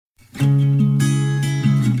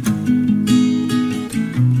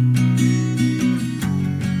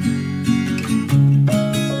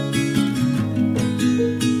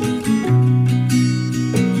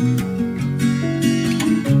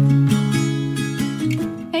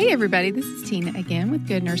Hey everybody, this is Tina again with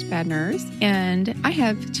Good Nurse, Bad Nurse, and I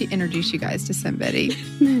have to introduce you guys to somebody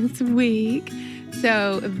this week.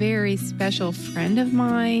 So a very special friend of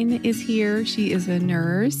mine is here. She is a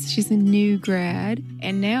nurse. She's a new grad,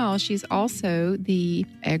 and now she's also the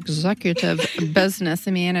executive business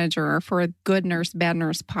manager for a Good Nurse, Bad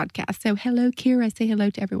Nurse podcast. So hello, Kira. Say hello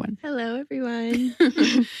to everyone. Hello, everyone.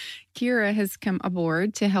 Kira has come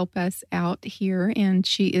aboard to help us out here, and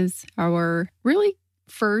she is our really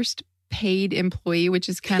first paid employee, which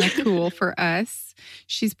is kind of cool for us.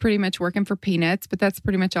 She's pretty much working for peanuts, but that's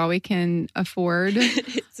pretty much all we can afford.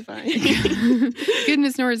 It's fine.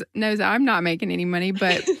 Goodness knows I'm not making any money,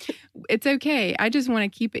 but it's okay. I just want to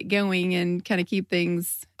keep it going and kind of keep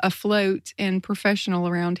things afloat and professional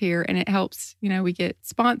around here. And it helps, we get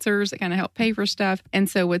sponsors that kind of help pay for stuff. And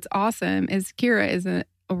so what's awesome is Kira is a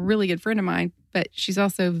really good friend of mine, but she's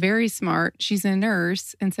also very smart. She's a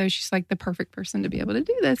nurse. And so she's like the perfect person to be able to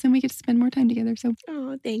do this. And we get to spend more time together. So,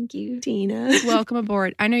 oh, thank you, Tina. Welcome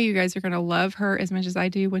aboard. I know you guys are going to love her as much as I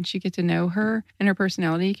do once you get to know her and her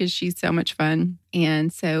personality, because she's so much fun.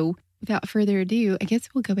 And so without further ado, I guess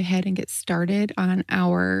we'll go ahead and get started on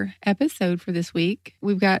our episode for this week.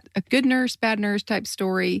 We've got a good nurse, bad nurse type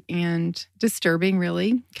story, and disturbing,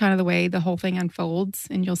 really, kind of the way the whole thing unfolds.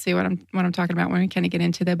 And you'll see what I'm talking about when we kind of get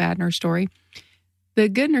into the bad nurse story. The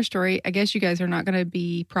good nurse story, I guess you guys are not going to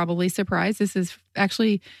be probably surprised. This is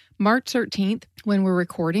actually March 13th when we're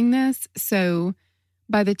recording this. So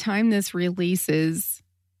by the time this releases,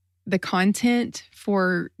 the content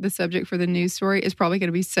for the subject for the news story is probably going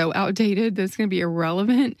to be so outdated that it's going to be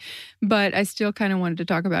irrelevant. But I still kind of wanted to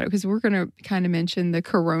talk about it because we're going to kind of mention the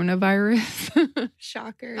coronavirus.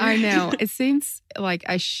 Shocker. I know. It seems like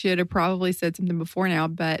I should have probably said something before now,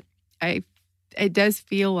 but it does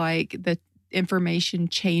feel like the information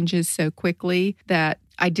changes so quickly that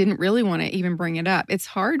I didn't really want to even bring it up. It's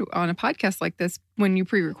hard on a podcast like this when you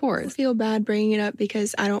pre-record. I feel bad bringing it up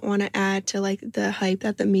because I don't want to add to the hype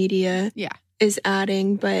that the media is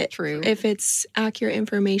adding. But True. If it's accurate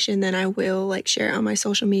information, then I will share it on my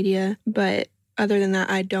social media. But other than that,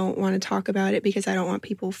 I don't want to talk about it because I don't want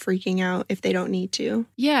people freaking out if they don't need to.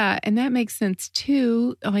 Yeah, and that makes sense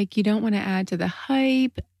too. You don't want to add to the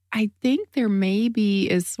hype. I think there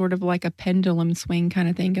maybe is sort of like a pendulum swing kind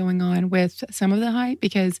of thing going on with some of the hype,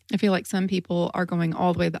 because I feel like some people are going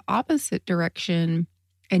all the way the opposite direction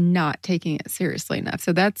and not taking it seriously enough.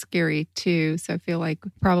 So that's scary too. So I feel like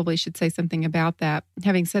probably should say something about that.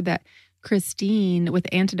 Having said that, Christine with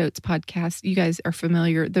Antidotes podcast, you guys are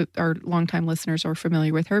familiar, our longtime listeners are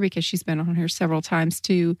familiar with her because she's been on here several times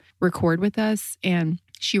to record with us. And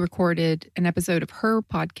she recorded an episode of her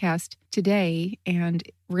podcast today and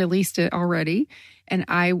released it already. And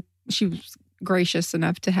she was gracious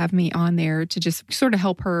enough to have me on there to just sort of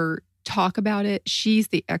help her talk about it. She's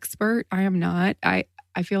the expert. I am not. I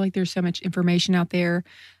feel like there's so much information out there.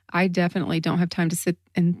 I definitely don't have time to sit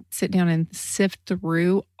down and sift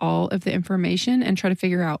through all of the information and try to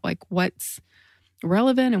figure out what's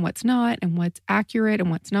relevant and what's not and what's accurate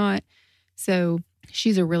and what's not. So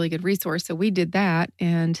she's a really good resource. So we did that,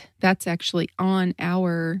 and that's actually on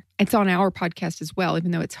our podcast as well.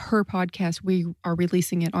 Even though it's her podcast, we are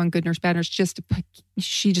releasing it on Good Nurse, Bad Nurse.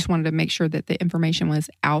 She just wanted to make sure that the information was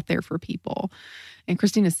out there for people. And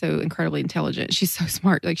Christine is so incredibly intelligent. She's so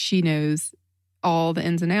smart. She knows all the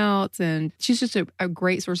ins and outs, and she's just a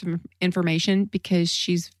great source of information because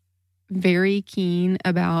she's very keen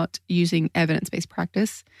about using evidence-based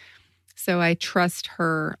practice. So I trust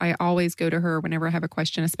her. I always go to her whenever I have a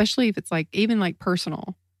question, especially if it's even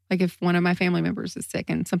personal. If one of my family members is sick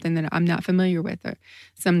and something that I'm not familiar with, or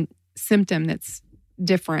some symptom that's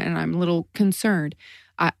different and I'm a little concerned,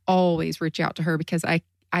 I always reach out to her because I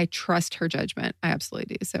trust her judgment. I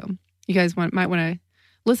absolutely do. So you guys might want to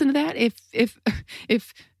listen to that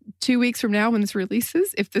if 2 weeks from now when this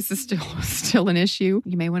releases, if this is still an issue,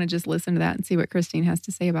 you may want to just listen to that and see what Christine has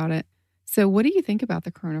to say about it. So what do you think about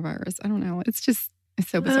the coronavirus? I don't know. It's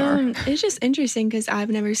so bizarre. It's just interesting because I've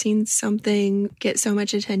never seen something get so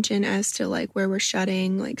much attention as to where we're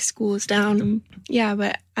shutting schools down. Yeah,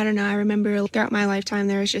 but I don't know. I remember throughout my lifetime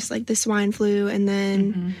there was just the swine flu and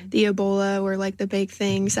then the Ebola were the big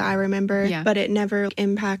things that I remember. Yeah. But it never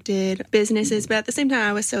impacted businesses. But at the same time,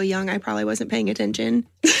 I was so young, I probably wasn't paying attention.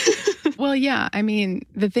 Well, yeah. I mean,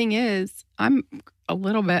 the thing is, I'm a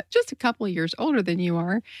little bit, just a couple of years older than you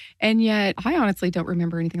are. And yet I honestly don't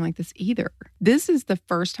remember anything like this either. This is the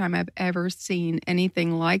first time I've ever seen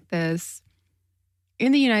anything like this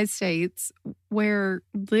in the United States, where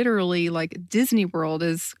literally Disney World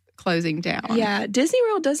is closing down. Yeah. Disney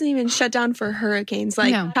World doesn't even shut down for hurricanes.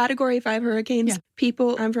 Like No. Category 5 hurricanes, Yeah.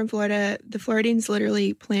 people, I'm from Florida, the Floridians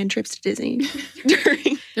literally plan trips to Disney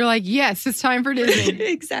during. They're like, yes, it's time for Disney.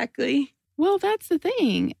 Exactly. Well, that's the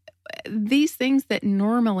thing. These things that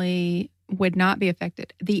normally would not be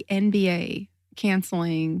affected, the NBA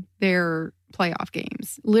canceling their playoff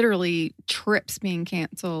games, literally trips being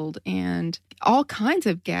canceled, and all kinds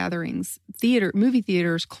of gatherings, movie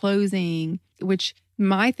theaters closing, which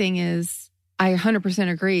my thing is, I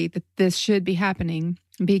 100% agree that this should be happening,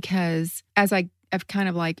 because as I've kind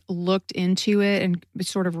of like looked into it and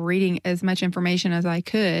sort of reading as much information as I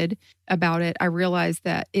could about it, I realized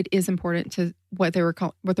that it is important to what they're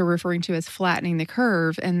referring to as flattening the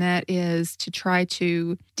curve, and that is to try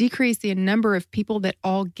to decrease the number of people that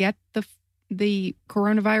all get the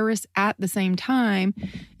coronavirus at the same time,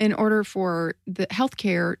 in order for the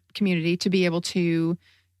healthcare community to be able to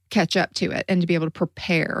catch up to it and to be able to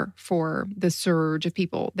prepare for the surge of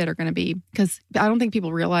people that are going to be, because I don't think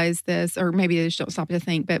people realize this, or maybe they just don't stop to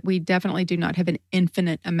think, but we definitely do not have an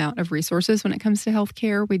infinite amount of resources when it comes to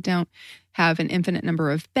healthcare. We don't have an infinite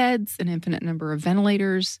number of beds, an infinite number of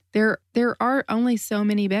ventilators. There are only so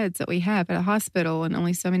many beds that we have at a hospital, and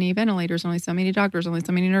only so many ventilators, only so many doctors, only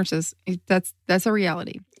so many nurses. That's a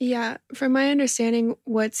reality. Yeah. From my understanding,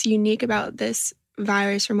 what's unique about this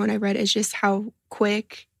virus, from what I read, is just how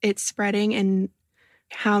quick it's spreading and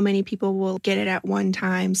how many people will get it at one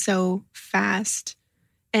time so fast.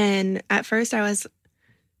 And at first I was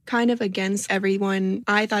kind of against everyone.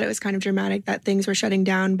 I thought it was kind of dramatic that things were shutting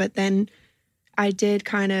down, but then I did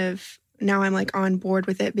now I'm like on board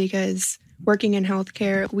with it, because working in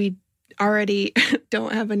healthcare, we already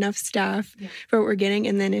don't have enough staff for what we're getting.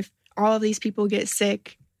 And then if all of these people get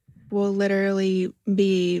sick, we'll literally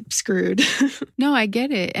be screwed. No, I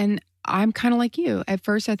get it. And I'm kind of like you. At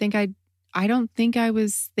first, I don't think I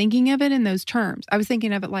was thinking of it in those terms. I was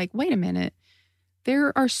thinking of it like, wait a minute,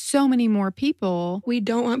 there are so many more people. We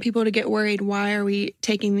don't want people to get worried. Why are we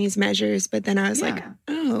taking these measures? But then I was like,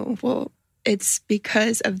 oh, well, it's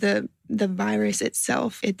because of the virus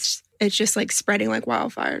itself. It's just like spreading like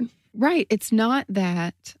wildfire. Right. It's not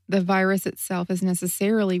that the virus itself is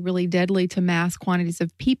necessarily really deadly to mass quantities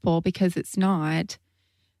of people, because it's not.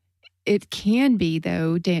 It can be,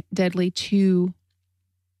 though, deadly to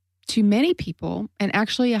many people, and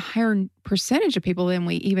actually a higher percentage of people than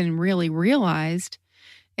we even really realized.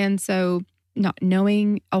 And so not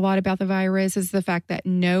knowing a lot about the virus is the fact that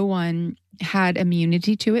no one had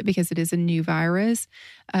immunity to it, because it is a new virus,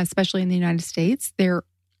 especially in the United States.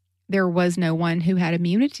 There was no one who had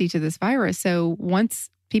immunity to this virus. So once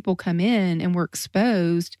people come in and were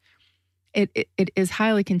exposed, it is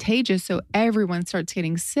highly contagious. So everyone starts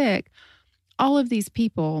getting sick. All of these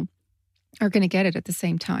people are going to get it at the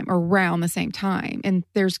same time, around the same time. And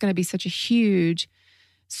there's going to be such a huge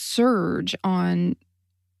surge on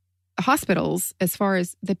hospitals as far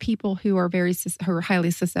as the people who are who are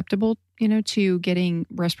highly susceptible, to getting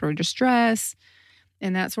respiratory distress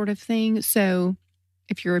and that sort of thing. So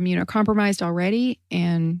if you're immunocompromised already,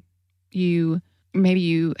 and maybe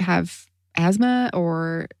you have asthma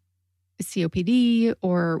or COPD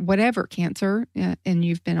or whatever, cancer, and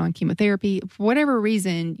you've been on chemotherapy, for whatever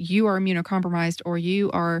reason, you are immunocompromised, or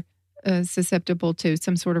you are susceptible to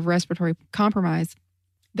some sort of respiratory compromise,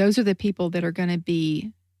 those are the people that are going to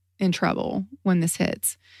be in trouble when this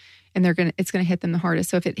hits. And it's going to hit them the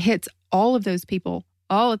hardest. So if it hits all of those people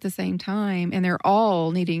all at the same time, and they're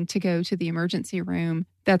all needing to go to the emergency room,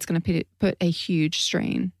 that's going to put a huge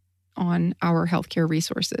strain on our healthcare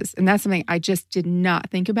resources. And that's something I just did not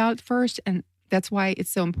think about at first. And that's why it's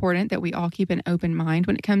so important that we all keep an open mind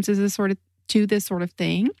when it comes to this sort of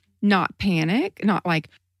thing, not panic, not like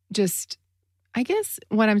just, I guess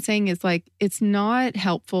what I'm saying is like, it's not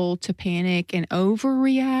helpful to panic and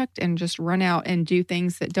overreact and just run out and do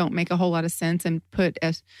things that don't make a whole lot of sense and put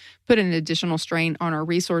an additional strain on our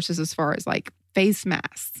resources as far as like face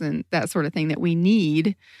masks and that sort of thing that we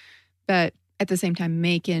need. But at the same time,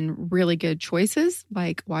 making really good choices,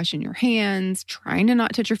 like washing your hands, trying to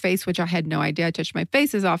not touch your face, which I had no idea I touched my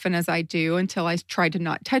face as often as I do until I tried to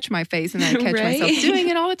not touch my face, and then I catch Right? myself doing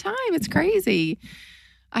it all the time. It's crazy.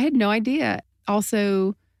 I had no idea.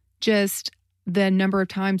 Also, just the number of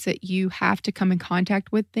times that you have to come in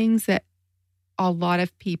contact with things that a lot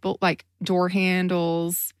of people, like door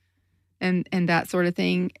handles and that sort of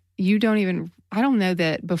thing, I don't know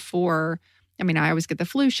that before. I mean, I always get the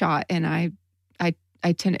flu shot, and I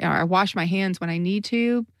wash my hands when I need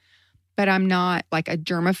to, but I'm not like a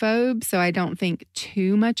germaphobe, so I don't think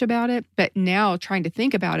too much about it. But now trying to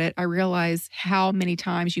think about it, I realize how many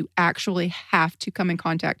times you actually have to come in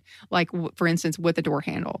contact, like for instance, with a door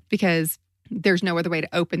handle, because there's no other way to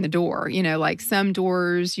open the door. You know, like some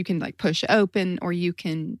doors you can like push open or you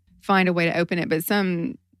can find a way to open it, but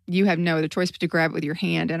some you have no other choice but to grab it with your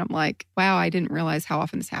hand. And I'm like, wow, I didn't realize how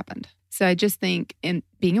often this happened. So I just think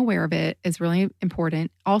being aware of it is really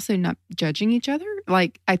important. Also, not judging each other.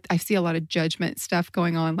 Like I see a lot of judgment stuff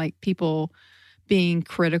going on, like people being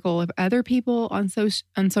critical of other people on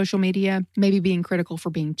social media, maybe being critical for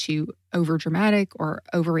being too overdramatic or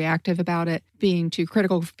overreactive about it, being too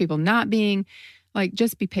critical for people not being. Like,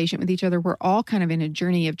 just be patient with each other. We're all kind of in a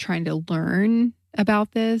journey of trying to learn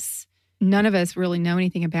about this. None of us really know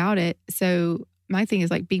anything about it. So my thing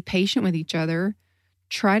is like, be patient with each other.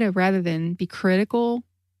 Try to, rather than be critical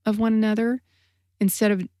of one another,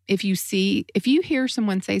 instead of, if you hear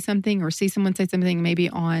someone say something or see someone say something maybe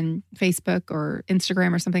on Facebook or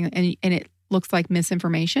Instagram or something, and it looks like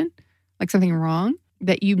misinformation, like something wrong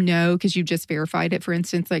that you know because you just verified it. For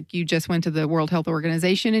instance, like you just went to the World Health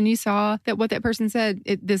Organization and you saw that what that person said,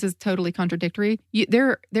 this is totally contradictory.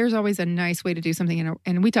 There's always a nice way to do something.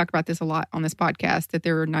 And we talk about this a lot on this podcast, that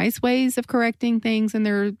there are nice ways of correcting things and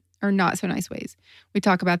there are not so nice ways. We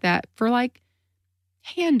talk about that for like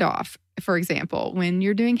handoff, for example. When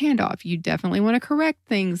you're doing handoff, you definitely want to correct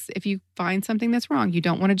things. If you find something that's wrong, you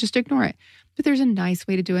don't want to just ignore it. But there's a nice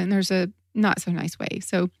way to do it and there's a not so nice way.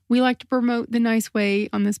 So we like to promote the nice way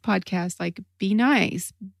on this podcast, like be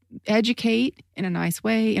nice, educate in a nice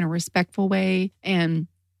way, in a respectful way. And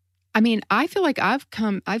I mean, I feel like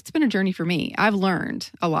it's been a journey for me. I've learned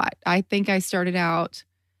a lot. I think I started out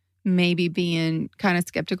maybe being kind of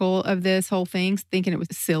skeptical of this whole thing, thinking it was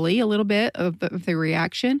silly a little bit of the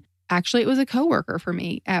reaction. Actually, it was a coworker for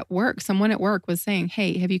me at work. Someone at work was saying,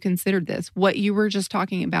 hey, have you considered this? What you were just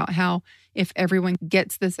talking about, how if everyone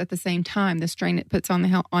gets this at the same time, the strain it puts on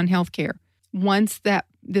healthcare. Once that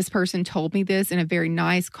this person told me this in a very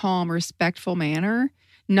nice, calm, respectful manner,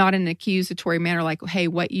 not in an accusatory manner, like, hey,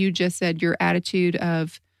 what you just said, your attitude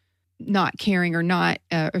of not caring or not,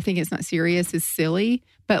 or thinking it's not serious is silly.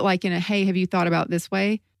 But like in a, hey, have you thought about this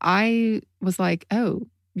way? I was like, oh,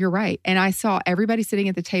 you're right. And I saw everybody sitting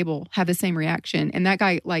at the table have the same reaction. And that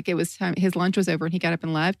guy, like it was time, his lunch was over and he got up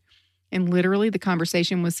and left. And literally the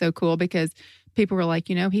conversation was so cool because people were like,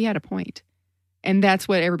 he had a point. And that's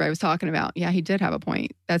what everybody was talking about. Yeah, he did have a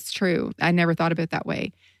point. That's true. I never thought of it that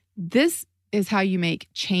way. This is how you make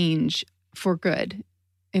change for good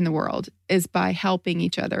in the world, is by helping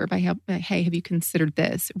each other, hey, have you considered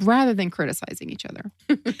this? Rather than criticizing each other.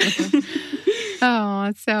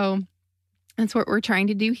 Oh, so that's what we're trying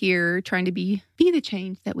to do here, trying to be the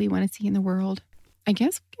change that we want to see in the world. I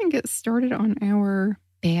guess we can get started on our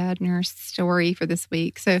bad nurse story for this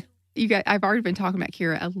week. So I've already been talking about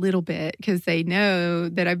Kira a little bit because they know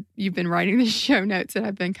that you've been writing the show notes, and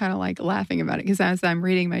I've been kind of like laughing about it because as I'm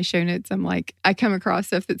reading my show notes, I'm like, I come across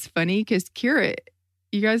stuff that's funny because Kira,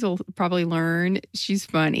 you guys will probably learn, she's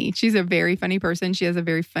funny. She's a very funny person. She has a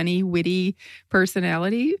very funny, witty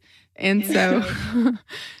personality. And so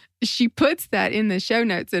she puts that in the show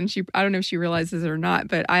notes, and I don't know if she realizes it or not,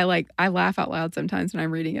 but I laugh out loud sometimes when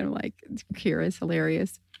I'm reading it. I'm like, Kira's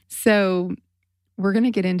hilarious. So we're going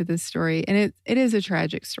to get into this story, and it is a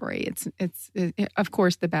tragic story. It's of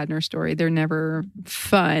course the bad nurse story. They're never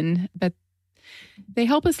fun, but they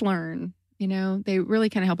help us learn. They really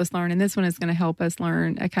kind of help us learn. And this one is going to help us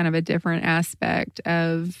learn a kind of a different aspect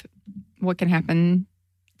of what can happen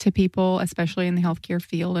to people, especially in the healthcare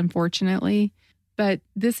field, unfortunately. But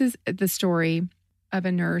this is the story of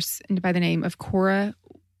a nurse by the name of Cora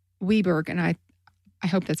Weberg. And I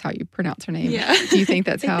hope that's how you pronounce her name. Yeah. Do you think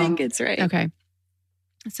that's how? I think it's right. Okay.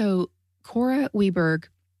 So Cora Weberg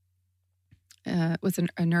was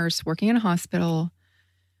a nurse working in a hospital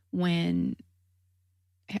when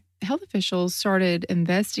health officials started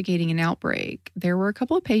investigating an outbreak. There were a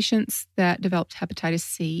couple of patients that developed hepatitis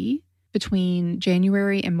C between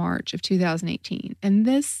January and March of 2018. And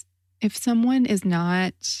this, if someone is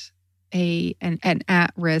not an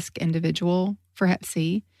at-risk individual for hep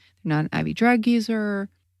C, they're not an IV drug user,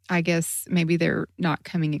 I guess maybe they're not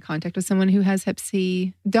coming in contact with someone who has hep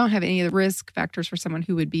C, don't have any of the risk factors for someone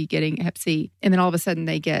who would be getting hep C, and then all of a sudden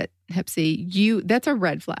they get hep C, that's a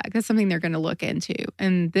red flag. That's something they're going to look into.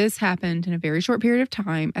 And this happened in a very short period of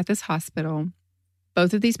time at this hospital.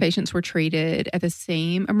 Both of these patients were treated at the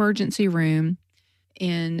same emergency room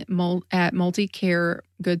at Multi-Care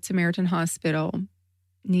Good Samaritan Hospital.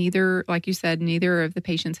 Neither, like you said, neither of the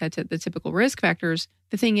patients had the typical risk factors.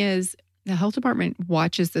 The thing is, the health department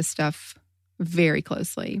watches this stuff very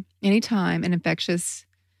closely. Anytime an infectious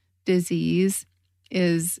disease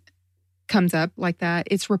comes up like that,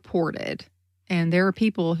 it's reported. And there are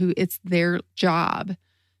people who it's their job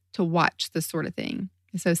to watch this sort of thing.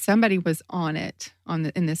 So somebody was on it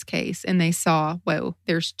in this case, and they saw, whoa,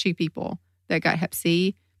 there's 2 people that got Hep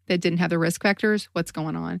C that didn't have the risk factors. What's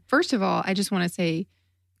going on? First of all, I just want to say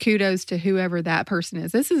kudos to whoever that person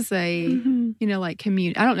is. This is a, like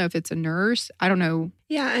community. I don't know if it's a nurse. I don't know.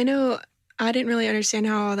 Yeah, I know. I didn't really understand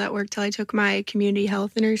how all that worked till I took my community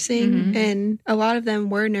health nursing. And a lot of them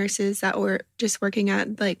were nurses that were just working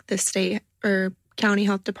at like the state or county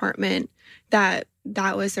health department that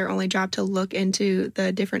was their only job, to look into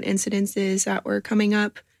the different incidences that were coming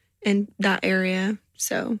up in that area.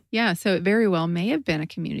 So so it very well may have been a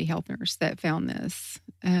community health nurse that found this.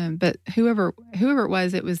 But whoever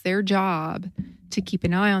it was their job to keep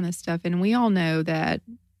an eye on this stuff. And we all know that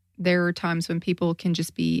there are times when people can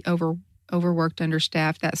just be overworked,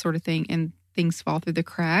 understaffed, that sort of thing, and things fall through the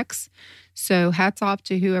cracks. So hats off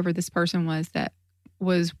to whoever this person was that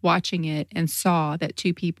was watching it and saw that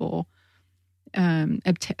 2 people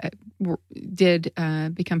did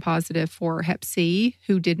become positive for Hep C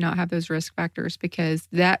who did not have those risk factors, because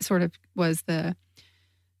that sort of was the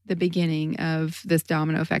beginning of this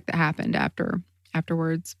domino effect that happened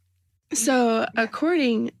afterwards. So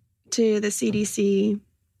according to the CDC,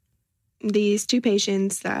 these 2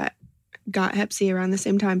 patients that got Hep C around the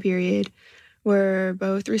same time period were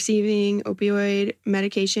both receiving opioid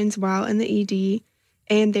medications while in the ED,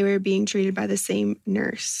 and they were being treated by the same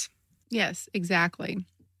nurse. Yes, exactly.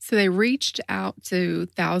 So they reached out to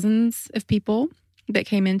thousands of people that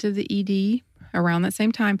came into the ED around that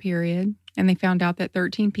same time period, and they found out that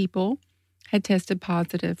 13 people had tested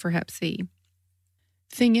positive for Hep C.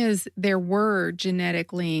 Thing is, there were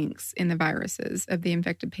genetic links in the viruses of the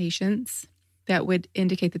infected patients that would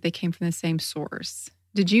indicate that they came from the same source.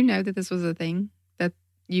 Did you know that this was a thing, that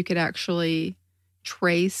you could actually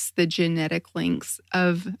trace the genetic links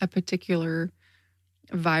of a particular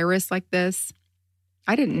virus like this?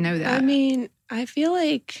 I didn't know that. I mean, I feel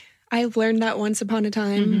like I've learned that once upon a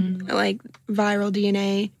time, like viral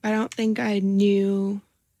DNA. I don't think I knew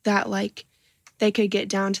that like they could get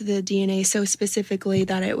down to the DNA so specifically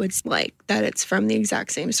that it would like that it's from the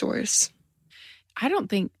exact same source. I don't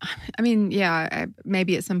think, I mean, yeah,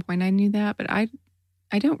 maybe at some point I knew that, but I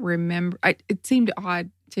don't remember. It seemed odd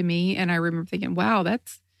to me, and I remember thinking, wow,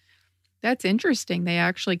 that's interesting. They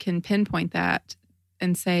actually can pinpoint that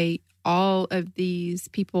and say all of these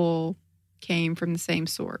people came from the same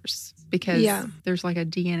source, because there's like a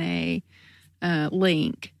DNA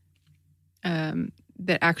link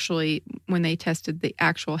that actually, when they tested the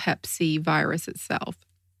actual Hep C virus itself.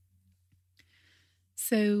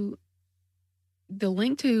 So the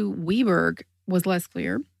link to WeBurg was less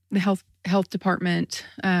clear. The health department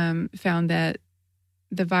found that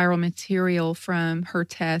the viral material from her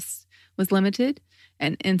tests was limited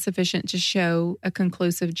and insufficient to show a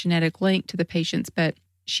conclusive genetic link to the patients, but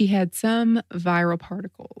she had some viral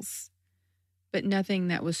particles, but nothing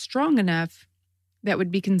that was strong enough that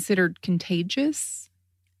would be considered contagious.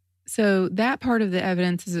 So that part of the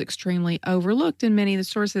evidence is extremely overlooked in many of the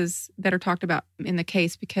sources that are talked about in the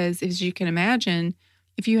case, because as you can imagine,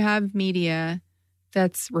 if you have media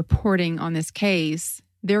that's reporting on this case,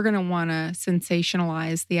 they're going to want to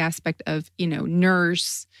sensationalize the aspect of,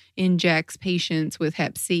 nurse injects patients with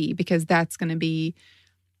Hep C, because it's going to be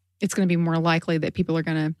more likely that people are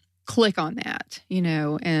going to click on that,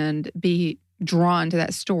 and be drawn to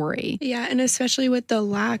that story. Yeah, and especially with the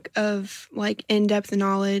lack of like in-depth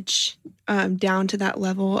knowledge down to that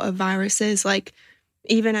level of viruses, like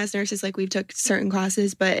even as nurses, like we've took certain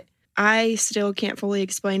classes, but I still can't fully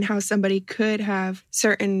explain how somebody could have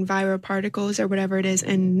certain viral particles or whatever it is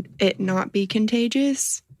and it not be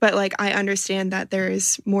contagious. But like, I understand that there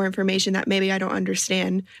is more information that maybe I don't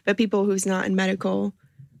understand, but people who's not in medical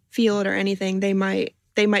field or anything, they might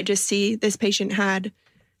just see this patient had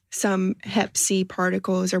some Hep C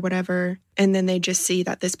particles or whatever, and then they just see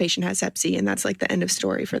that this patient has Hep C, and that's like the end of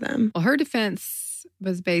story for them. Well, her defense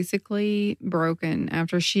was basically broken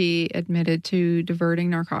after she admitted to diverting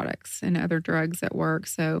narcotics and other drugs at work.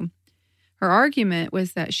 So her argument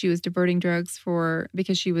was that she was diverting drugs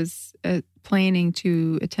because she was planning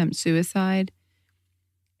to attempt suicide.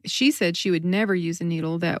 She said she would never use a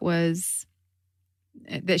needle that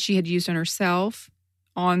she had used on herself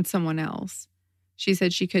on someone else. She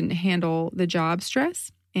said she couldn't handle the job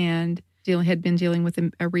stress and had been dealing with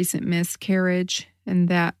a recent miscarriage, and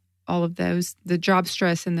that all of those, the job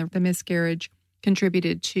stress and the miscarriage,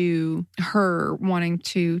 contributed to her wanting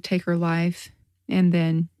to take her life. And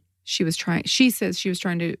then she says she was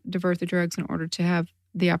trying to divert the drugs in order to have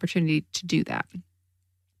the opportunity to do that.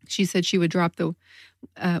 She said she would drop the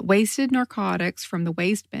wasted narcotics from the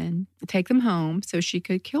waste bin, take them home so she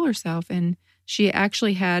could kill herself. And she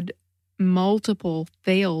actually had multiple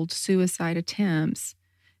failed suicide attempts.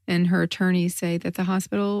 And her attorneys say that the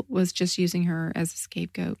hospital was just using her as a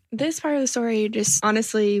scapegoat. This part of the story just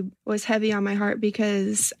honestly was heavy on my heart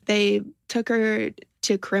because they took her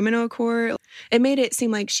to criminal court. It made it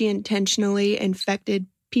seem like she intentionally infected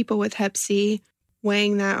people with Hep C,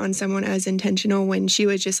 weighing that on someone as intentional when she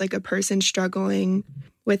was just like a person struggling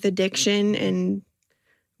with addiction, and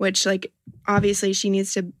which like obviously she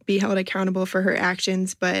needs to be held accountable for her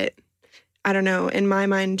actions, but I don't know. In my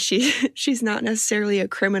mind, she's not necessarily a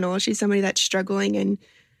criminal. She's somebody that's struggling and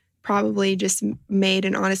probably just made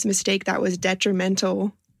an honest mistake that was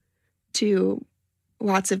detrimental to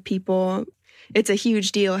lots of people. It's a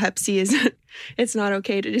huge deal. Hep C it's not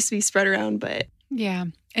okay to just be spread around, but yeah.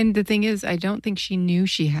 And the thing is, I don't think she knew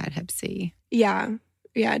she had Hep C. Yeah.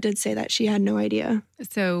 Yeah, it did say that she had no idea.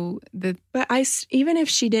 But even if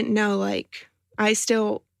she didn't know, like,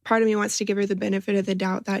 part of me wants to give her the benefit of the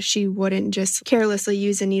doubt that she wouldn't just carelessly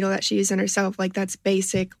use a needle that she used on herself. Like, that's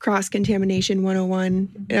basic cross-contamination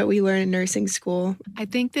 101 that we learn in nursing school. I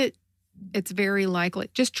think that it's very likely,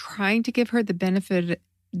 just trying to give her the benefit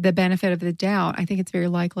of the doubt, I think it's very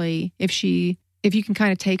likely if you can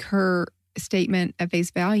kind of take her statement at face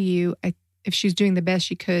value, if she's doing the best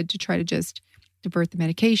she could to try to just divert the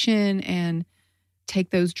medication and take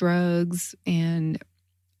those drugs and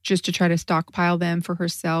just to try to stockpile them for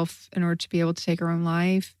herself in order to be able to take her own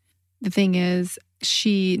life. The thing is,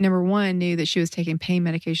 she, number one, knew that she was taking pain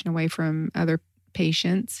medication away from other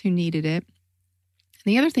patients who needed it. And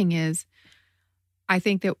the other thing is, I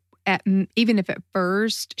think that even if at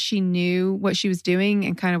first she knew what she was doing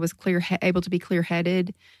and kind of was able to be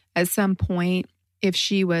clear-headed, at some point, if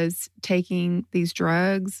she was taking these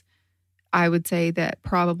drugs, I would say that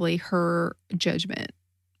probably her judgment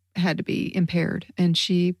had to be impaired. And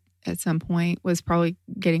she, at some point, was probably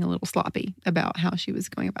getting a little sloppy about how she was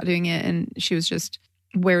going about doing it. And she was just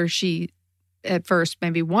where she, at first,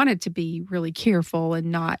 maybe wanted to be really careful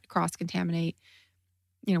and not cross-contaminate.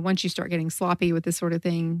 You know, once you start getting sloppy with this sort of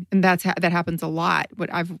thing, and that happens a lot.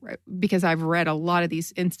 Because I've read a lot of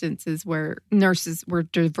these instances where nurses were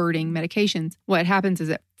diverting medications. What happens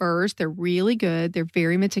is at first they're really good, they're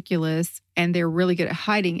very meticulous, and they're really good at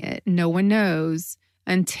hiding it. No one knows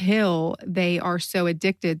until they are so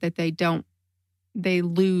addicted that they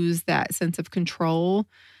lose that sense of control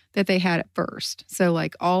that they had at first. So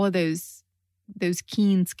like all of those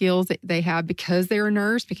keen skills that they have because they're a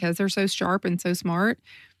nurse, because they're so sharp and so smart,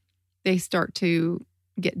 they start to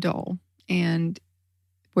get dull. And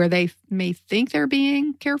where they may think they're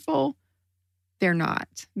being careful, they're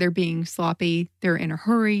not. They're being sloppy. They're in a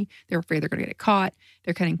hurry. They're afraid they're going to get caught.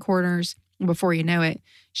 They're cutting corners. And before you know it,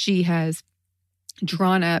 she has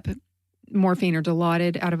drawn up morphine or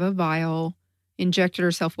Dilaudid out of a vial, injected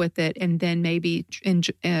herself with it, and then maybe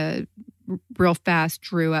real fast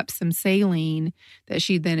drew up some saline that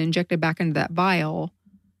she then injected back into that vial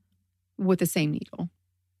with the same needle.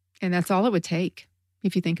 And that's all it would take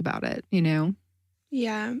if you think about it, you know?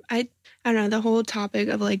 Yeah. I don't know, the whole topic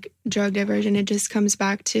of like drug diversion, it just comes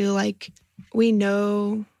back to like, we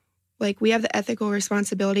know, like we have the ethical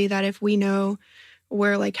responsibility that if we know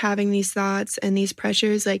we're like having these thoughts and these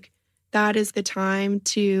pressures, like that is the time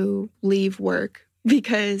to leave work.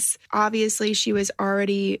 Because obviously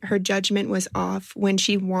her judgment was off when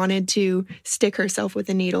she wanted to stick herself with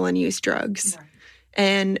a needle and use drugs. Right.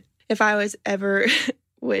 And if I was ever,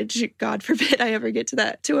 which God forbid I ever get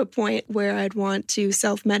to a point where I'd want to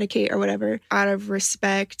self-medicate or whatever, out of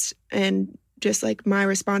respect and just like my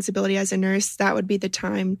responsibility as a nurse, that would be the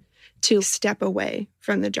time to step away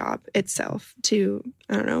from the job itself to,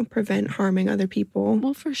 I don't know, prevent harming other people.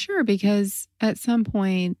 Well, for sure, because at some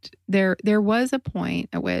point, there was a point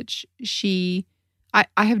at which I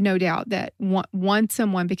have no doubt that once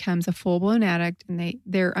someone becomes a full-blown addict and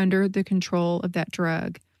they're under the control of that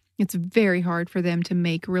drug, it's very hard for them to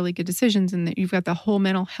make really good decisions. And that you've got the whole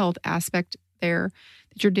mental health aspect there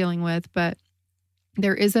that you're dealing with. But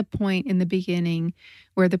there is a point in the beginning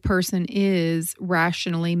where the person is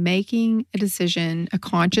rationally making a decision, a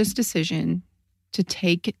conscious decision to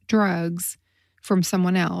take drugs from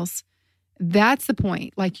someone else. That's the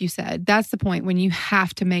point, like you said, that's the point when you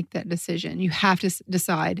have to make that decision. You have to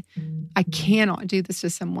decide, I cannot do this to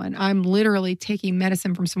someone. I'm literally taking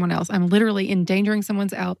medicine from someone else. I'm literally endangering someone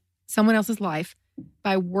else's life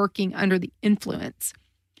by working under the influence.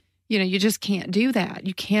 You know, you just can't do that.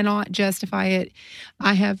 You cannot justify it.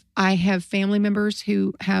 I have family members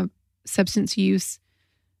who have substance use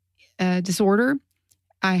disorder.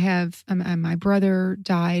 I have, my brother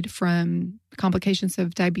died from complications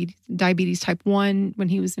of diabetes type 1 when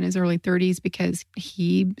he was in his early 30s because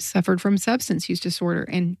he suffered from substance use disorder.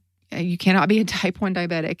 And you cannot be a type 1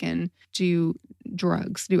 diabetic and do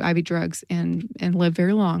IV drugs and live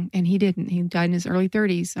very long. And he didn't. He died in his early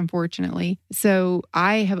 30s, unfortunately. So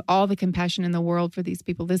I have all the compassion in the world for these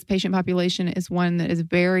people. This patient population is one that is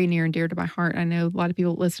very near and dear to my heart. I know a lot of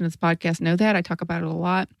people that listen to this podcast know that. I talk about it a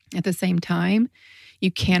lot. At the same time,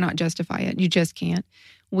 you cannot justify it. You just can't.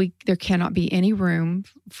 There cannot be any room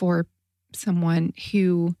for someone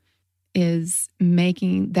who is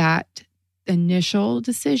making that initial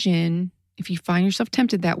decision. If you find yourself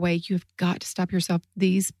tempted that way, you've got to stop yourself.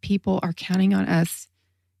 These people are counting on us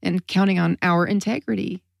and counting on our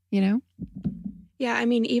integrity, Yeah, I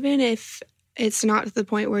mean, even if it's not to the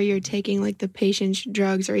point where you're taking like the patient's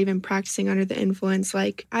drugs or even practicing under the influence,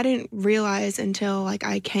 like I didn't realize until like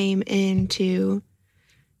I came into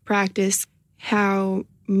practice how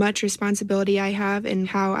much responsibility I have and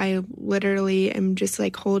how I literally am just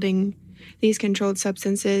like holding these controlled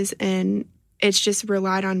substances, and it's just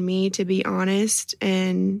relied on me to be honest.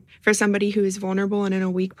 And for somebody who is vulnerable and in a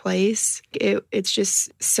weak place, it's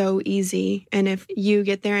just so easy. And if you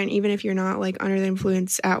get there, and even if you're not like under the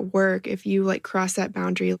influence at work, if you like cross that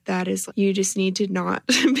boundary, that is, you just need to not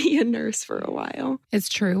be a nurse for a while. It's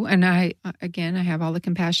true. And I have all the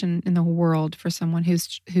compassion in the world for someone who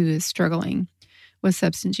is struggling with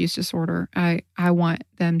substance use disorder. I want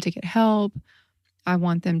them to get help. I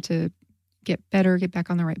want them to get better, get back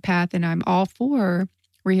on the right path. And I'm all for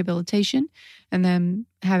rehabilitation and them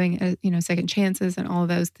having, second chances and all of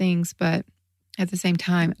those things. But at the same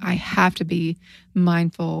time, I have to be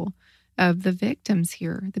mindful of the victims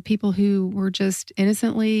here, the people who were just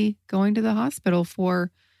innocently going to the hospital for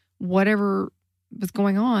whatever was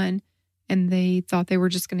going on. And they thought they were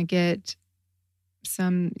just going to get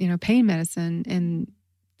some, pain medicine, and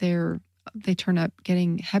they turn up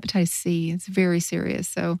getting hepatitis C. It's very serious.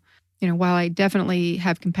 So, while I definitely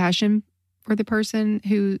have compassion for the person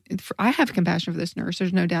I have compassion for this nurse.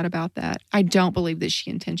 There's no doubt about that. I don't believe that she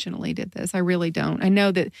intentionally did this. I really don't. I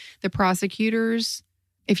know that the prosecutors,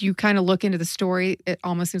 if you kind of look into the story, it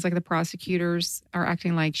almost seems like the prosecutors are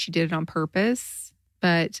acting like she did it on purpose.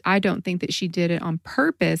 But I don't think that she did it on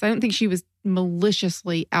purpose. I don't think she was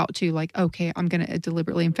maliciously out to like, okay, I'm going to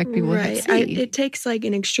deliberately infect people with Hep C. It takes like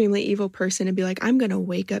an extremely evil person to be like, I'm going to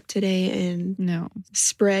wake up today and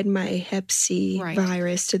spread my Hep C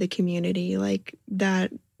virus to the community. Like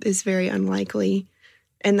that is very unlikely.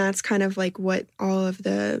 And that's kind of like what all of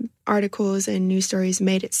the articles and news stories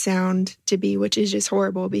made it sound to be, which is just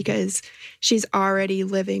horrible because she's already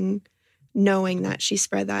living knowing that she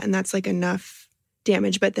spread that. And that's like enough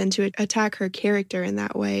damage, but then to attack her character in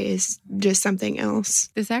that way is just something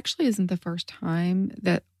else. This actually isn't the first time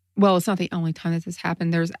it's not the only time that this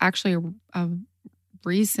happened. There's actually a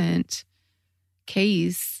recent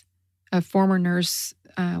case. A former nurse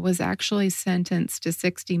was actually sentenced to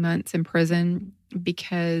 60 months in prison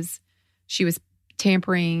because she was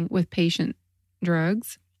tampering with patient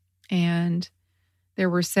drugs, and there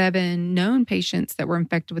were 7 known patients that were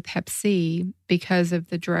infected with Hep C because of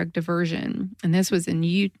the drug diversion. And this was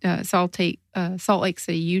in Salt Lake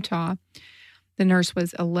City, Utah. The nurse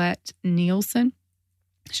was Alette Nielsen.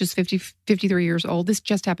 She was 53 years old. This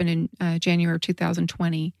just happened in January of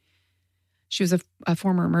 2020. She was a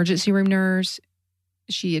former emergency room nurse.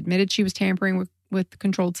 She admitted she was tampering with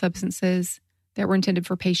controlled substances that were intended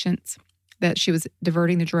for patients, that she was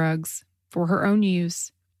diverting the drugs for her own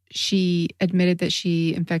use. She admitted that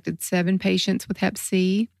she infected 7 patients with Hep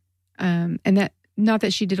C, and that not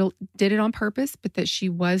that she did it on purpose, but that she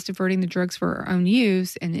was diverting the drugs for her own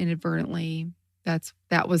use, and inadvertently,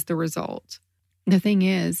 that was the result. The thing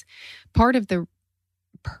is, part of the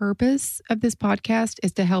purpose of this podcast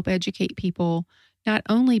is to help educate people, not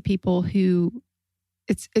only people who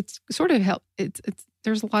it's sort of help.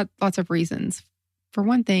 There's lots of reasons. For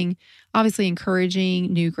one thing, obviously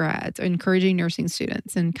encouraging new grads, encouraging nursing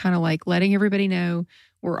students, and kind of like letting everybody know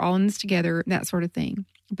we're all in this together, that sort of thing.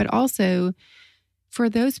 But also for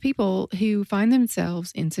those people who find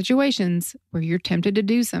themselves in situations where you're tempted to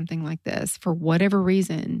do something like this for whatever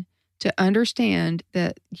reason, to understand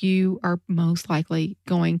that you are most likely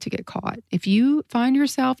going to get caught. If you find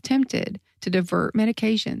yourself tempted to divert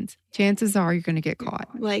medications, chances are you're going to get caught.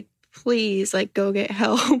 Like, please, like, go get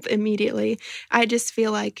help immediately. I just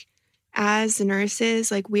feel like as nurses,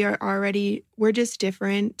 like, we're just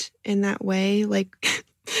different in that way. Like,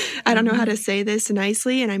 I don't know how to say this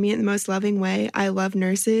nicely, and I mean it in the most loving way. I love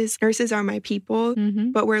nurses. Nurses are my people,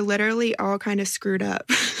 but we're literally all kind of screwed up.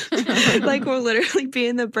 Like we'll literally be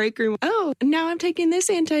in the break room. Oh, now I'm taking this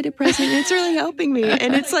antidepressant. It's really helping me.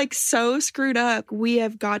 And it's like so screwed up. We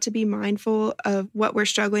have got to be mindful of what we're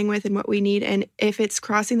struggling with and what we need. And if it's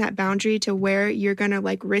crossing that boundary to where you're going to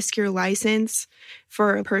like risk your license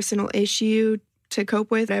for a personal issue to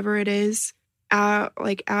cope with, whatever it is,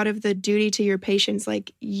 out of the duty to your patients,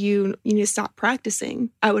 like you need to stop practicing.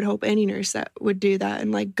 I would hope any nurse that would do that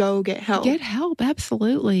and like go get help. Get help.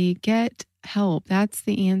 Absolutely. Get help. That's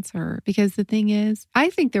the answer. Because the thing is, I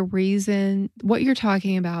think the reason what you're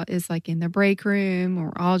talking about is like in the break room,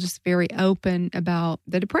 we're all just very open about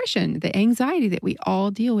the depression, the anxiety that we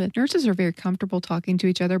all deal with. Nurses are very comfortable talking to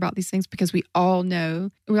each other about these things because we all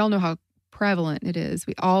know how prevalent it is.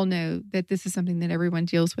 We all know that this is something that everyone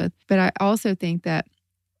deals with. But I also think that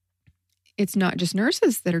it's not just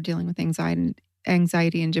nurses that are dealing with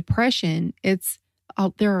anxiety and depression.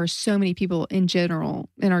 There are so many people in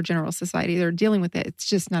our general society that are dealing with it. It's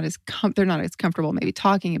just they're not as comfortable maybe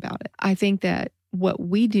talking about it. I think that what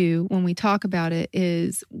we do when we talk about it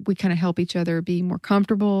is we kind of help each other be more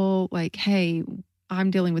comfortable. Like, hey, I'm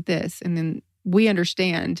dealing with this. And then we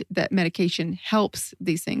understand that medication helps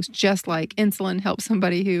these things, just like insulin helps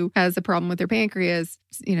somebody who has a problem with their pancreas,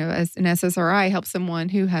 as an SSRI helps someone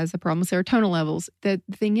who has a problem with serotonin levels. The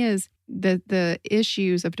thing is that the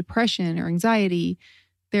issues of depression or anxiety,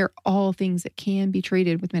 they're all things that can be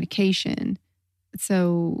treated with medication.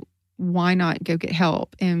 So why not go get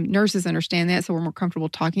help? And nurses understand that, so we're more comfortable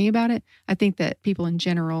talking about it. I think that people in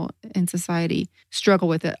general in society struggle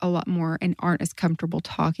with it a lot more and aren't as comfortable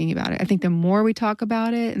talking about it. I think the more we talk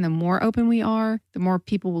about it and the more open we are, the more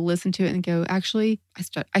people will listen to it and go, actually,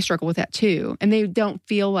 I struggle with that too. And they don't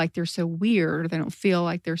feel like they're so weird. Or they don't feel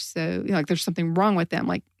like they're so, like there's something wrong with them.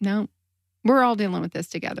 Like, no, we're all dealing with this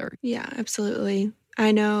together. Yeah, absolutely.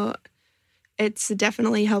 I know it's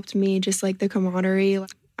definitely helped me, just like the camaraderie.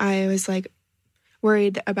 I was like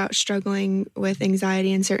worried about struggling with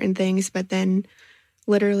anxiety and certain things, but then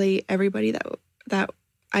literally everybody that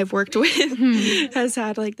I've worked with has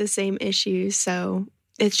had like the same issues. So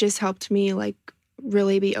it's just helped me like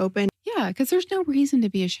really be open. Yeah, because there's no reason to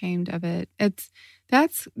be ashamed of it.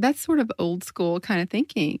 That's sort of old school kind of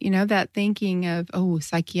thinking, that thinking of,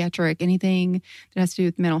 psychiatric, anything that has to do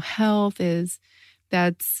with mental health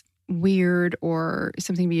that's weird or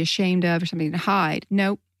something to be ashamed of or something to hide.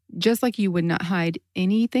 Nope. Just like you would not hide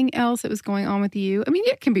anything else that was going on with you. I mean,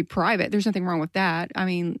 it can be private. There's nothing wrong with that. I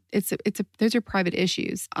mean, those are private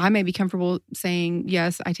issues. I may be comfortable saying,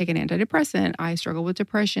 yes, I take an antidepressant. I struggle with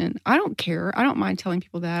depression. I don't care. I don't mind telling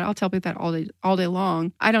people that. I'll tell people that all day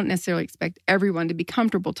long. I don't necessarily expect everyone to be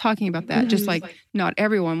comfortable talking about that. Just like not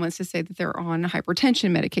everyone wants to say that they're on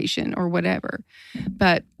hypertension medication or whatever.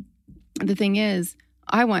 But the thing is,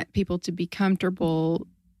 I want people to be comfortable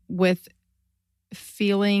with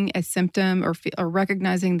feeling a symptom or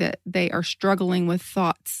recognizing that they are struggling with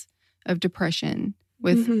thoughts of depression,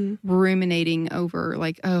 with ruminating over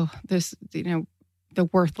like, this, the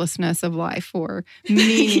worthlessness of life or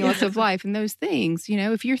meaningless of life and those things.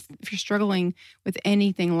 If you're struggling with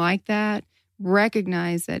anything like that,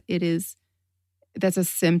 recognize that that's a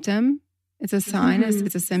symptom. It's a sign.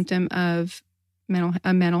 It's a symptom of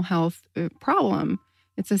a mental health problem.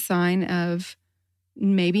 It's a sign of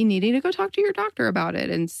maybe needing to go talk to your doctor about it.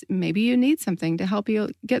 And maybe you need something to help you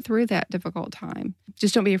get through that difficult time.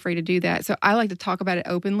 Just don't be afraid to do that. So I like to talk about it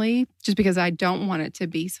openly just because I don't want it to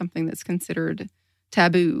be something that's considered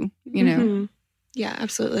taboo, Yeah,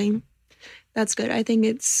 absolutely. That's good. I think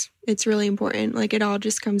it's really important. Like it all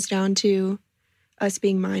just comes down to us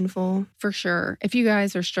being mindful. For sure. If you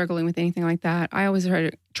guys are struggling with anything like that, I always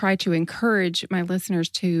try to encourage my listeners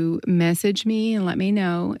to message me and let me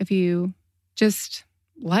know. If you just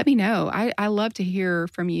let me know. I love to hear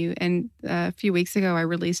from you. And a few weeks ago, I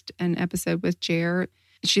released an episode with Jer.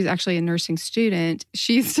 She's actually a nursing student.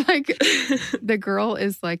 She's like, the girl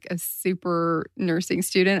is like a super nursing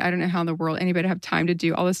student. I don't know how in the world anybody have time to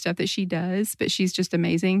do all the stuff that she does, but she's just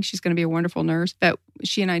amazing. She's going to be a wonderful nurse. But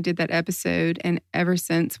she and I did that episode. And ever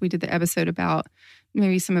since we did the episode about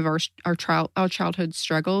maybe some of our childhood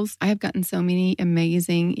struggles, I have gotten so many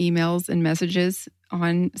amazing emails and messages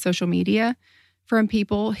on social media from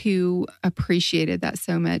people who appreciated that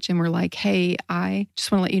so much and were like, hey, I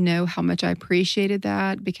just want to let you know how much I appreciated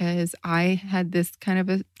that because I had this kind of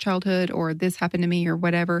a childhood or this happened to me or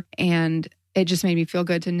whatever. And it just made me feel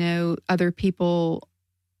good to know other people,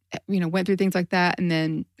 went through things like that and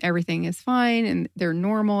then everything is fine and they're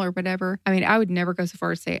normal or whatever. I mean, I would never go so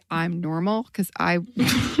far as to say I'm normal because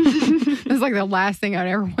it's like the last thing I'd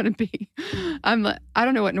ever want to be. I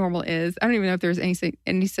don't know what normal is. I don't even know if there's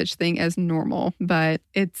any such thing as normal, but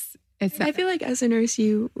it's I feel like as a nurse,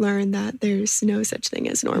 you learn that there's no such thing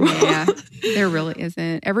as normal. Yeah, there really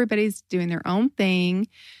isn't. Everybody's doing their own thing.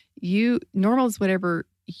 Normal is whatever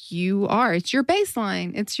you are. It's your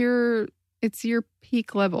baseline. It's your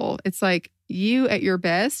peak level. It's like you at your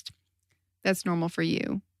best. That's normal for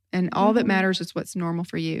you. And all that matters is what's normal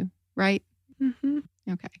for you, right? Mm-hmm.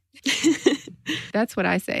 Okay. That's what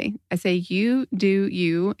I say. I say you do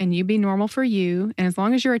you and you be normal for you. And as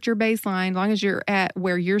long as you're at your baseline, as long as you're at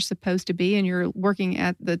where you're supposed to be and you're working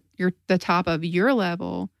at the top of your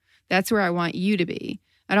level, that's where I want you to be.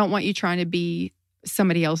 I don't want you trying to be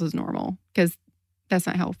somebody else's normal because that's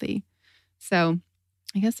not healthy. So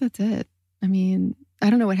I guess that's it. I mean, I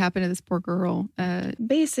don't know what happened to this poor girl.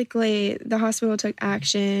 Basically, the hospital took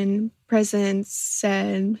action. President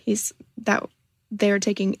said that they're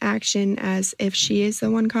taking action as if she is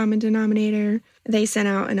the one common denominator. They sent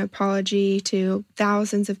out an apology to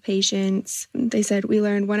thousands of patients. They said, we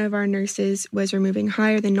learned one of our nurses was removing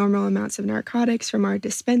higher than normal amounts of narcotics from our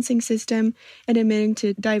dispensing system and admitting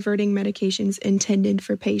to diverting medications intended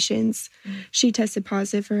for patients. She tested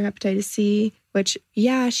positive for hepatitis C, which,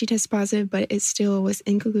 she tested positive, but it still was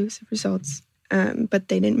inconclusive results. But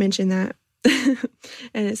they didn't mention that.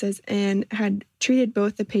 And it says, and had treated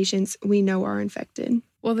both the patients we know are infected.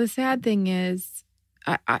 Well, the sad thing is,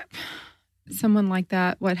 someone like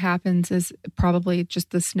that, what happens is probably just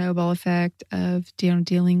the snowball effect of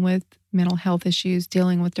dealing with mental health issues,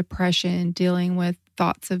 dealing with depression, dealing with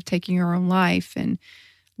thoughts of taking her own life and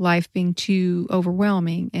life being too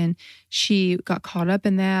overwhelming. And she got caught up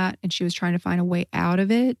in that and she was trying to find a way out of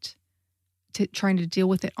it, trying to deal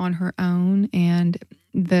with it on her own. And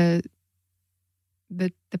the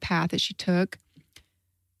path that she took,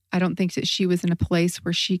 I don't think that she was in a place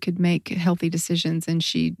where she could make healthy decisions. And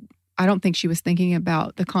I don't think she was thinking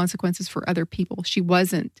about the consequences for other people. She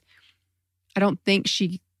wasn't. I don't think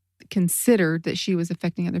she considered that she was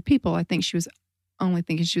affecting other people. I think she was only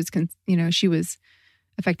thinking she was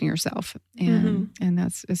affecting herself. And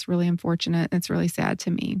it's really unfortunate. It's really sad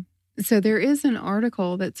to me. So there is an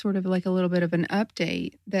article that's sort of like a little bit of an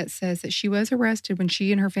update that says that she was arrested when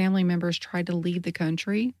she and her family members tried to leave the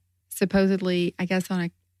country, supposedly, I guess,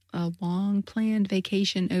 on a long-planned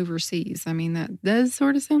vacation overseas. I mean, that does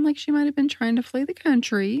sort of sound like she might have been trying to flee the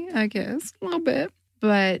country, I guess, a little bit.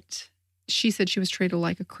 But she said she was treated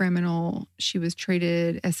like a criminal. She was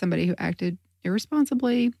treated as somebody who acted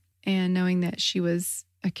irresponsibly, and knowing that she was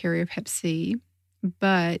a carrier of Hep C.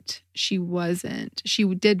 But she wasn't. She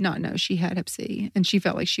did not know she had Hep C, and she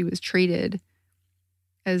felt like she was treated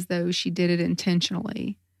as though she did it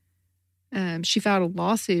intentionally. She filed a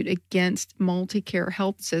lawsuit against MultiCare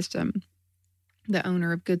Health System, the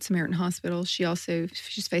owner of Good Samaritan Hospital.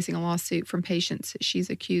 She's facing a lawsuit from patients that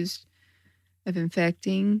she's accused of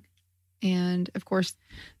infecting. And, of course,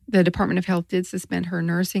 the Department of Health did suspend her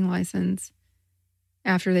nursing license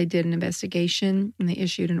after they did an investigation, and they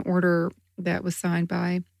issued an order that was signed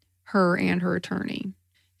by her and her attorney.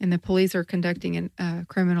 And the police are conducting a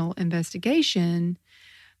criminal investigation.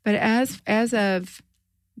 But as of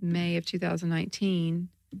May of 2019,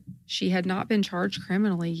 she had not been charged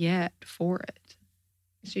criminally yet for it.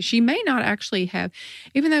 So she may not actually have,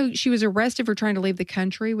 even though she was arrested for trying to leave the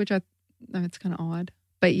country, which it's kind of odd,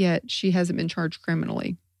 but yet she hasn't been charged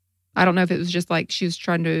criminally. I don't know if it was just like she was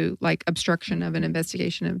trying to, like, obstruction of an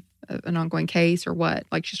investigation of an ongoing case or what,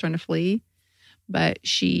 like she's trying to flee. But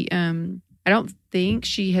she, I don't think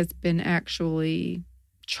she has been actually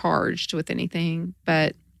charged with anything,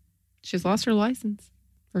 but she's lost her license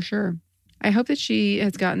for sure. I hope that she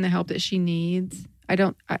has gotten the help that she needs.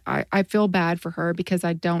 I feel bad for her because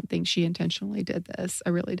I don't think she intentionally did this. I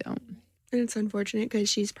really don't. And it's unfortunate because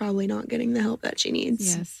she's probably not getting the help that she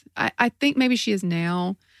needs. Yes. I think maybe she is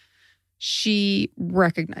now. She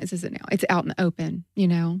recognizes it now. It's out in the open, you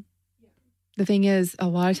know. The thing is, a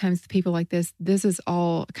lot of times the people like this is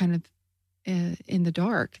all kind of in the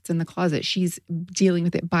dark. It's in the closet. She's dealing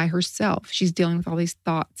with it by herself. She's dealing with all these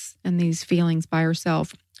thoughts and these feelings by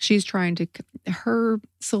herself. She's her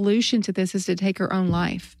solution to this is to take her own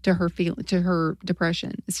life, to her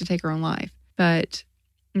depression, is to take her own life. But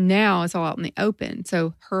now it's all out in the open.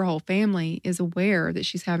 So her whole family is aware that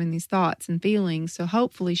she's having these thoughts and feelings. So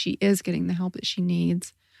hopefully she is getting the help that she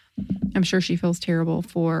needs. I'm sure she feels terrible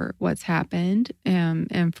for what's happened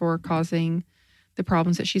and for causing the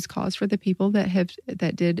problems that she's caused for the people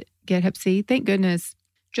that did get Hep C. Thank goodness,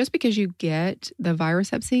 just because you get the virus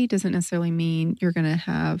Hep C doesn't necessarily mean you're going to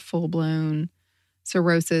have full-blown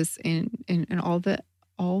cirrhosis and all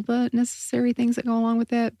the necessary things that go along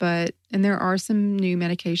with it. And there are some new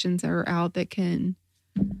medications that are out that can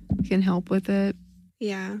help with it.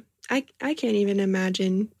 Yeah. I can't even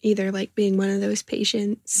imagine either, like being one of those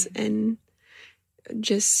patients and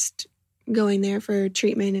just going there for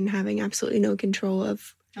treatment and having absolutely no control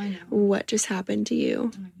of what just happened to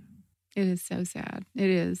you. It is so sad. It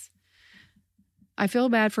is. I feel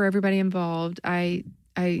bad for everybody involved. I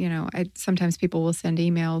sometimes people will send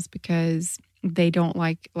emails because they don't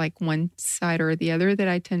like one side or the other that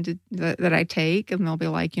I that I take, and they'll be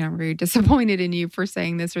like, I'm very disappointed in you for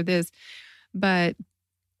saying this or this. But,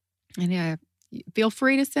 and yeah, feel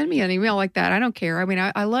free to send me an email like that. I don't care. I mean,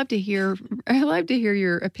 I love to hear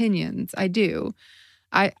your opinions. I do.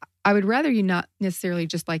 I would rather you not necessarily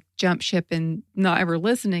just like jump ship and not ever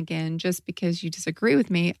listen again just because you disagree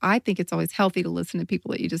with me. I think it's always healthy to listen to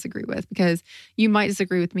people that you disagree with, because you might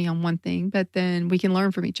disagree with me on one thing, but then we can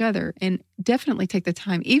learn from each other. And definitely take the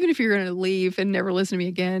time, even if you're going to leave and never listen to me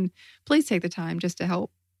again, please take the time just to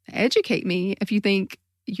help educate me. If you think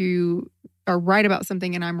you are right about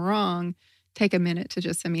something and I'm wrong, take a minute to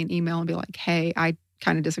just send me an email and be like, hey, I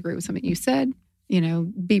kind of disagree with something you said.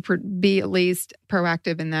 Be at least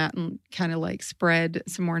proactive in that and kind of like spread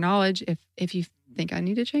some more knowledge if you think I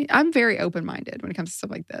need to change. I'm very open-minded when it comes to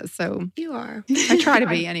stuff like this. So you are. I try to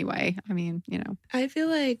be anyway. I mean, I feel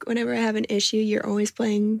like whenever I have an issue, you're always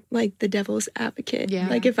playing like the devil's advocate. Yeah.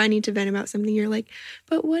 Like if I need to vent about something, you're like,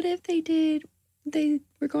 but what if they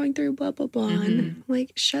were going through blah, blah, blah. Mm-hmm. And I'm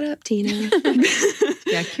like, shut up, Tina.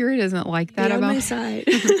 Yeah, Kira doesn't like that Be about on my side.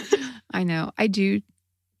 I know.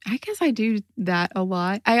 I guess I do that a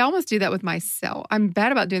lot. I almost do that with myself. I'm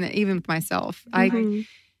bad about doing that even with myself. Mm-hmm.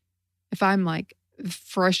 If I'm like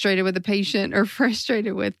frustrated with a patient or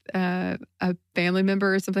frustrated with a family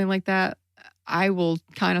member or something like that, I will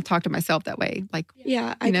kind of talk to myself that way. Like,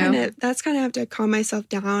 yeah, that's kind of have to calm myself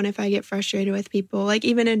down if I get frustrated with people. Like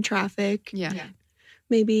even in traffic. Yeah.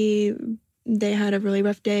 Maybe they had a really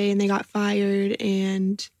rough day and they got fired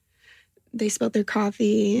and they spilled their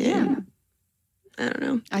coffee. And I don't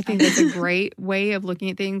know. I think that's a great way of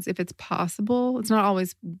looking at things. If it's possible, it's not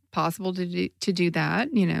always possible to do that.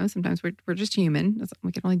 Sometimes we're just human.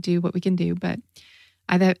 We can only do what we can do. But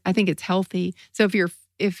I think it's healthy. So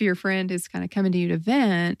if your friend is kind of coming to you to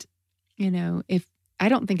vent, if I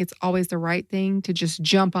don't think it's always the right thing to just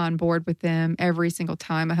jump on board with them every single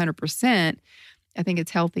time, 100%. I think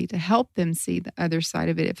it's healthy to help them see the other side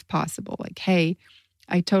of it if possible. Like, hey,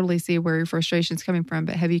 I totally see where your frustration is coming from,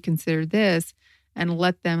 but have you considered this? And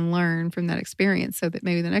let them learn from that experience so that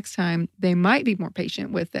maybe the next time they might be more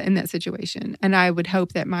patient with it in that situation. And I would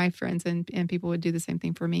hope that my friends and people would do the same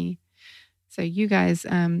thing for me. So you guys,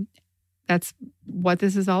 that's what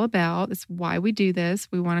this is all about. It's why we do this.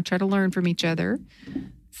 We want to try to learn from each other.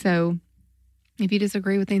 So if you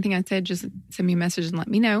disagree with anything I said, just send me a message and let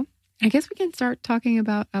me know. I guess we can start talking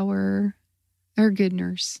about our good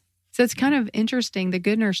nurse. So it's kind of interesting. The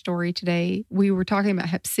good nurse story today, we were talking about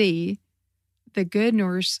Hep C. The good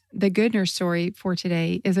nurse story for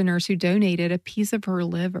today is a nurse who donated a piece of her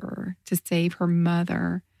liver to save her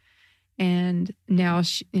mother. And now,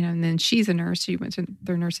 and then she's a nurse. She went to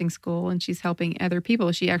their nursing school and she's helping other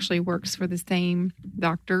people. She actually works for the same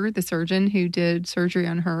doctor, the surgeon who did surgery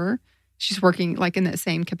on her. She's working like in that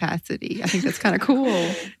same capacity. I think that's kind of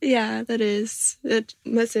cool. Yeah, that is. It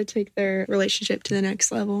must have taken their relationship to the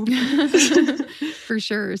next level. For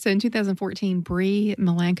sure. So in 2014, Bree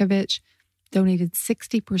Milankovich donated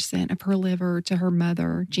 60% of her liver to her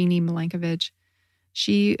mother, Jeannie Milankovich.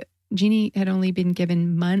 Jeannie had only been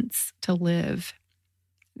given months to live.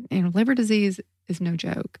 And liver disease is no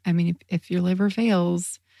joke. I mean, if your liver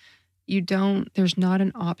fails, there's not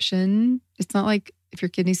an option. It's not like if your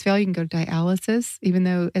kidneys fail, you can go to dialysis, even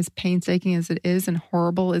though as painstaking as it is and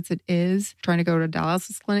horrible as it is, trying to go to a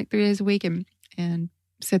dialysis clinic 3 days a week and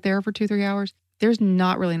sit there for 2-3 hours, there's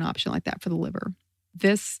not really an option like that for the liver.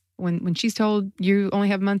 When she's told you only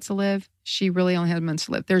have months to live, she really only has months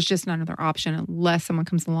to live. There's just not another option unless someone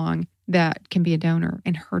comes along that can be a donor.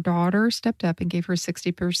 And her daughter stepped up and gave her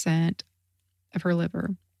 60% of her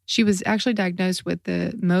liver. She was actually diagnosed with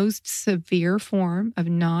the most severe form of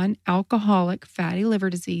non-alcoholic fatty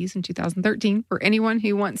liver disease in 2013. For anyone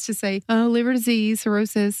who wants to say, oh, liver disease,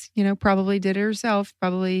 cirrhosis, probably did it herself,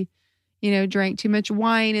 probably drank too much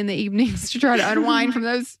wine in the evenings to try to unwind from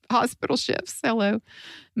those hospital shifts. Hello.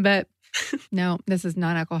 But no, this is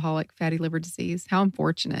non-alcoholic fatty liver disease. How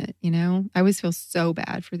unfortunate, I always feel so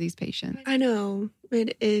bad for these patients. I know.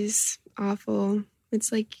 It is awful.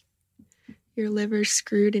 It's like your liver's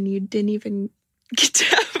screwed and you didn't even get to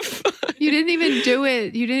have fun. You didn't even do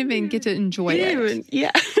it. You didn't even get to enjoy it.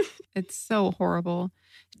 Yeah. It's so horrible.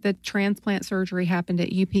 The transplant surgery happened at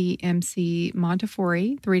UPMC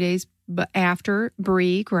Montefiore 3 days after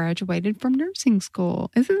Bree graduated from nursing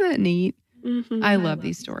school. Isn't that neat? Mm-hmm. I love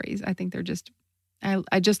these stories. I think they're just,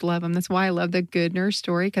 I just love them. That's why I love the good nurse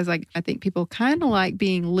story, because I think people kind of like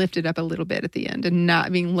being lifted up a little bit at the end and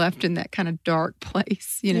not being left in that kind of dark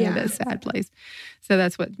place, that sad place. So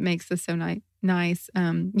that's what makes this so nice.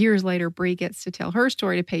 Years later, Bree gets to tell her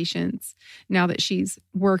story to patients now that she's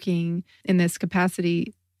working in this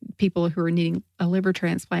capacity, people who are needing a liver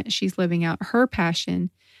transplant. She's living out her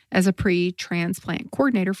passion as a pre-transplant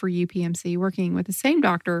coordinator for UPMC, working with the same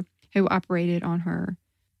doctor who operated on her.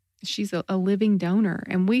 She's a living donor.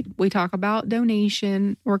 And we talk about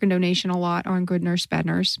organ donation a lot on Good Nurse, Bad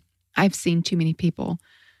Nurse. I've seen too many people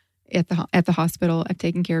at the hospital. I've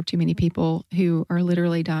taken care of too many people who are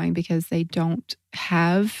literally dying because they don't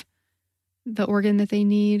have the organ that they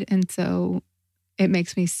need. And so it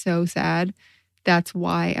makes me so sad. That's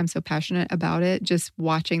why I'm so passionate about it. Just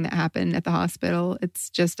watching that happen at the hospital, it's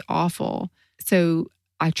just awful. So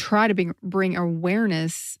I try to bring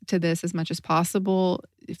awareness to this as much as possible,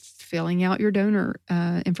 filling out your donor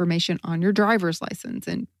information on your driver's license,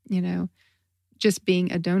 and, just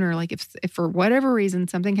being a donor. Like if for whatever reason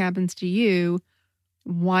something happens to you,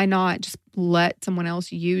 why not just let someone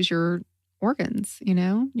else use your organs?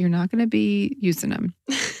 You're not going to be using them.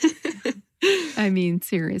 I mean,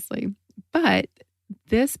 seriously. But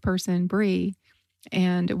this person, Bree,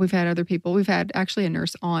 and we've had other people, we've had actually a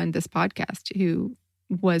nurse on this podcast who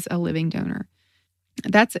was a living donor.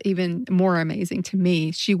 That's even more amazing to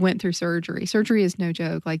me. She went through surgery. Surgery is no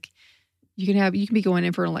joke. Like you can be going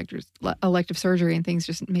in for an elective surgery and things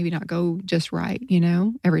just maybe not go just right,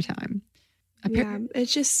 every time. Yeah,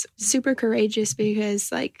 it's just super courageous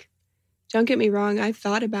because, like, don't get me wrong, I've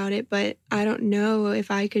thought about it, but I don't know if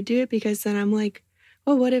I could do it, because then I'm like,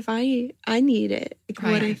 well, what if I need it? Like,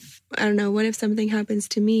 right. What if something happens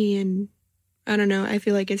to me? And I don't know, I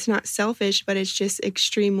feel like it's not selfish, but it's just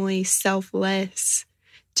extremely selfless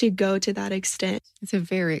to go to that extent. It's a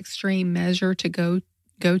very extreme measure to go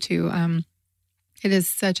to. It is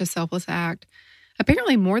such a selfless act.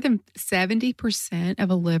 Apparently more than 70%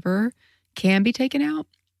 of a liver can be taken out,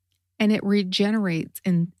 and it regenerates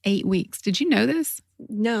in 8 weeks. Did you know this?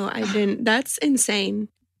 No, I didn't. That's insane.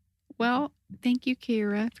 Well, thank you,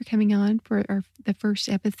 Kira, for coming on for the first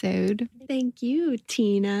episode. Thank you,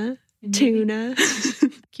 Tina. Tuna.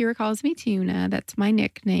 Kira calls me Tuna. That's my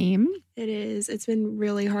nickname. It is. It's been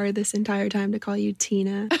really hard this entire time to call you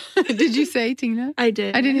Tina. Did you say Tina? I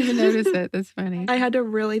did. I didn't even notice it. That's funny. I had to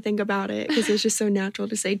really think about it because it's just so natural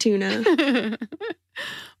to say Tuna.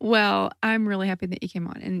 Well, I'm really happy that you came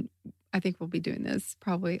on, and I think we'll be doing this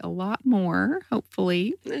probably a lot more,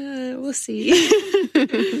 hopefully. We'll see.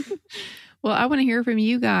 Well, I want to hear from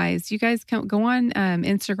you guys. You guys go on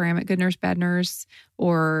Instagram at Good Nurse, Bad Nurse,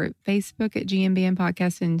 or Facebook at GNBN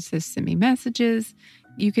Podcast, and just send me messages.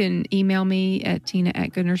 You can email me at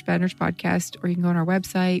tina@goodnursebadnursepodcast, or you can go on our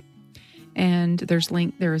website, and there is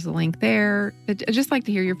a link there. But I just like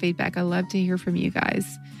to hear your feedback. I love to hear from you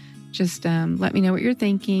guys. Just let me know what you're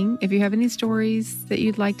thinking. If you have any stories that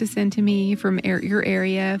you'd like to send to me from your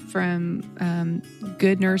area, from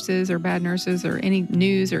good nurses or bad nurses, or any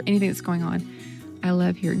news or anything that's going on, I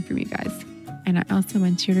love hearing from you guys. And I also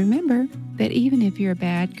want you to remember that even if you're a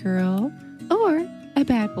bad girl or a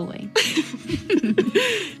bad boy,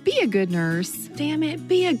 be a good nurse. Damn it,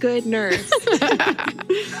 be a good nurse.